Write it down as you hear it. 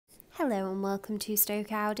Hello and welcome to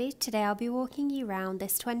Stoke Audi. Today I'll be walking you around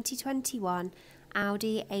this 2021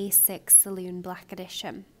 Audi A6 Saloon Black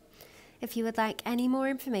Edition. If you would like any more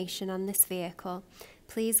information on this vehicle,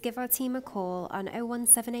 please give our team a call on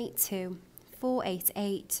 01782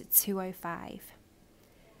 488 205.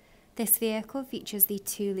 This vehicle features the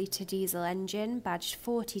 2-litre diesel engine badged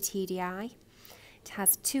 40 TDI. It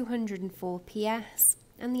has 204 PS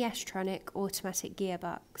and the Tronic automatic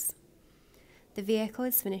gearbox. The vehicle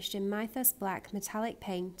is finished in Mythos Black metallic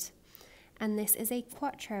paint, and this is a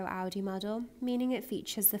quattro Audi model, meaning it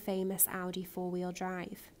features the famous Audi four-wheel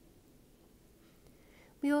drive.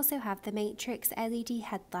 We also have the Matrix LED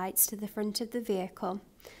headlights to the front of the vehicle,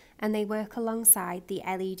 and they work alongside the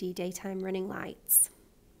LED daytime running lights.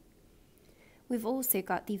 We've also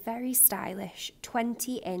got the very stylish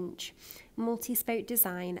 20-inch multi-spoke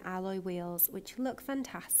design alloy wheels, which look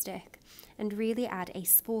fantastic and really add a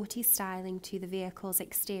sporty styling to the vehicle's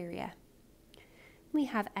exterior. We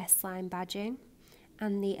have S-line badging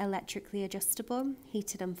and the electrically adjustable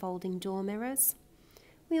heated and folding door mirrors.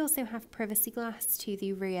 We also have privacy glass to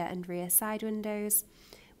the rear and rear side windows,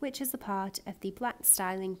 which is a part of the black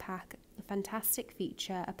styling pack, a fantastic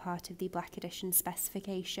feature, a part of the Black Edition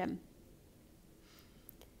specification.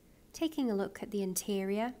 Taking a look at the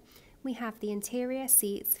interior, we have the interior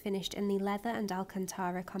seats finished in the leather and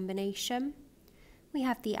Alcantara combination. We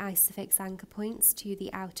have the Isofix anchor points to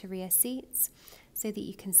the outer rear seats so that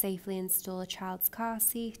you can safely install a child's car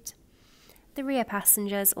seat. The rear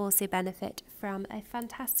passengers also benefit from a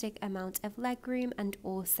fantastic amount of legroom and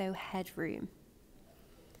also headroom.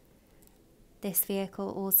 This vehicle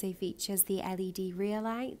also features the LED rear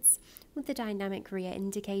lights with the dynamic rear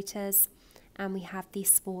indicators, and we have the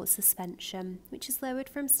sport suspension, which is lowered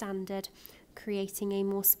from standard, creating a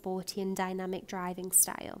more sporty and dynamic driving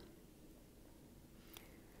style.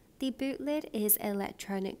 The boot lid is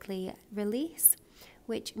electronically released,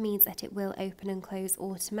 which means that it will open and close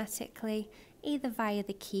automatically, either via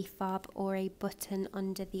the key fob or a button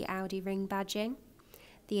under the Audi ring badging.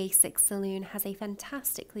 The A6 Saloon has a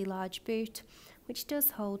fantastically large boot, which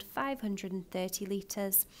does hold 530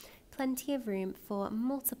 litres, plenty of room for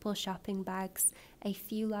multiple shopping bags, a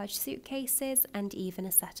few large suitcases, and even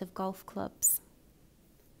a set of golf clubs.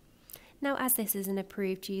 Now, as this is an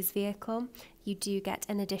approved used vehicle, you do get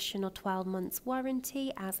an additional 12 months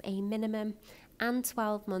warranty as a minimum and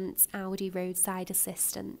 12 months Audi roadside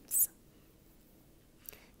assistance.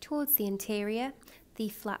 Towards the interior, the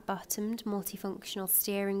flat-bottomed multifunctional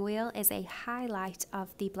steering wheel is a highlight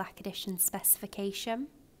of the Black Edition specification.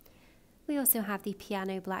 We also have the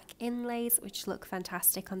piano black inlays, which look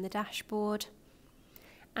fantastic on the dashboard.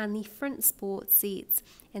 And the front sport seats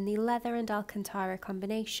in the leather and Alcantara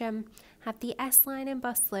combination have the S-line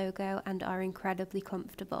embossed logo and are incredibly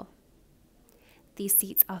comfortable. These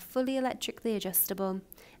seats are fully electrically adjustable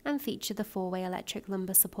and feature the four-way electric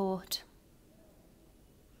lumbar support.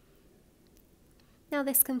 Now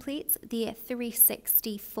this completes the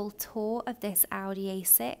 360 full tour of this Audi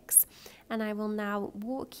A6, and I will now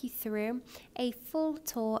walk you through a full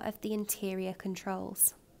tour of the interior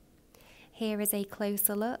controls. Here is a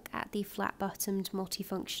closer look at the flat-bottomed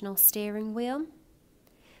multifunctional steering wheel.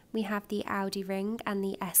 We have the Audi ring and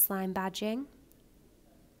the S-line badging.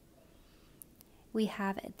 We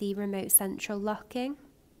have the remote central locking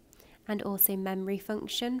and also memory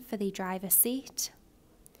function for the driver's seat.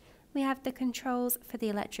 We have the controls for the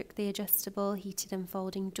electrically adjustable heated and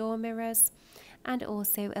folding door mirrors and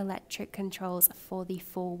also electric controls for the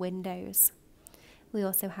four windows. We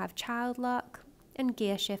also have child lock and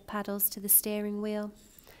gear shift paddles to the steering wheel,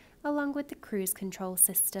 along with the cruise control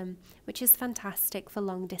system, which is fantastic for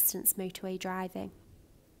long distance motorway driving.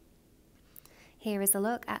 Here is a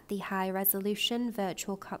look at the high resolution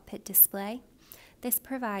virtual cockpit display. This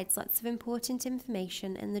provides lots of important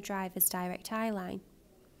information in the driver's direct eye line.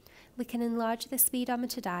 We can enlarge the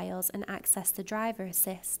speedometer dials and access the driver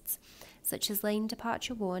assists, such as lane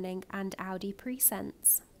departure warning and Audi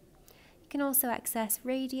Presense. You can also access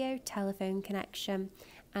radio, telephone connection,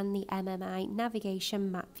 and the MMI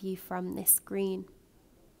navigation map view from this screen.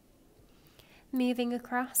 Moving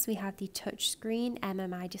across, we have the touchscreen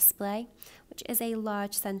MMI display, which is a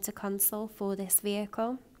large centre console for this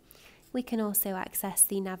vehicle. We can also access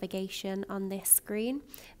the navigation on this screen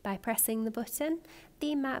by pressing the button.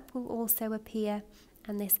 The map will also appear,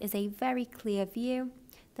 and this is a very clear view.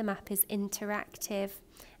 The map is interactive,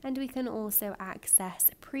 and we can also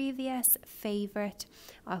access previous, favourite,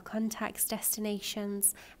 our contacts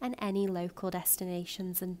destinations, and any local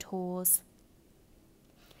destinations and tours.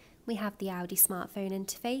 We have the Audi smartphone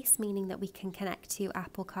interface, meaning that we can connect to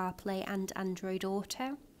Apple CarPlay and Android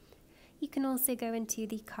Auto. You can also go into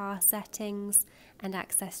the car settings and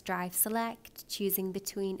access Drive Select, choosing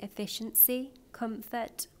between efficiency,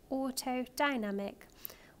 comfort, auto, dynamic,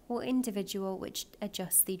 or individual, which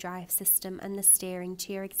adjusts the drive system and the steering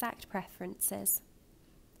to your exact preferences.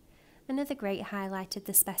 Another great highlight of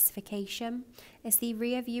the specification is the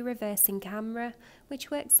rear view reversing camera,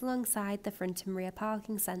 which works alongside the front and rear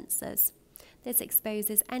parking sensors. This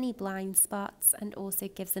exposes any blind spots and also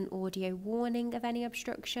gives an audio warning of any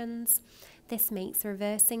obstructions. This makes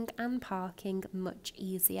reversing and parking much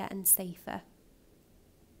easier and safer.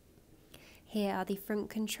 Here are the front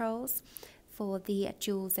controls for the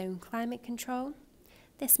dual zone climate control.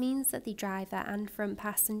 This means that the driver and front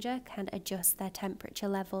passenger can adjust their temperature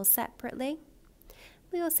levels separately.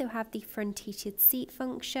 We also have the front heated seat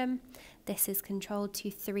function. This is controlled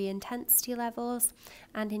to 3 intensity levels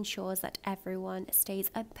and ensures that everyone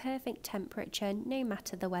stays at perfect temperature no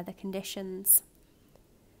matter the weather conditions.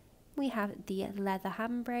 We have the leather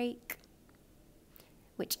handbrake,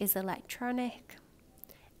 which is electronic.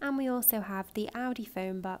 And we also have the Audi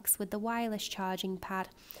phone box with the wireless charging pad,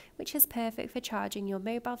 which is perfect for charging your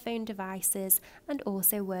mobile phone devices and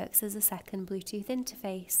also works as a second Bluetooth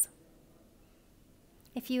interface.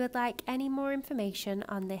 If you would like any more information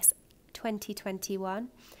on this 2021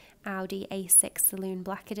 Audi A6 Saloon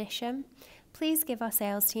Black Edition, please give our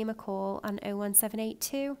sales team a call on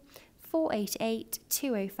 01782 488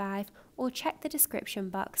 205 or check the description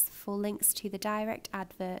box for links to the direct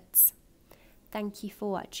adverts. Thank you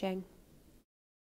for watching.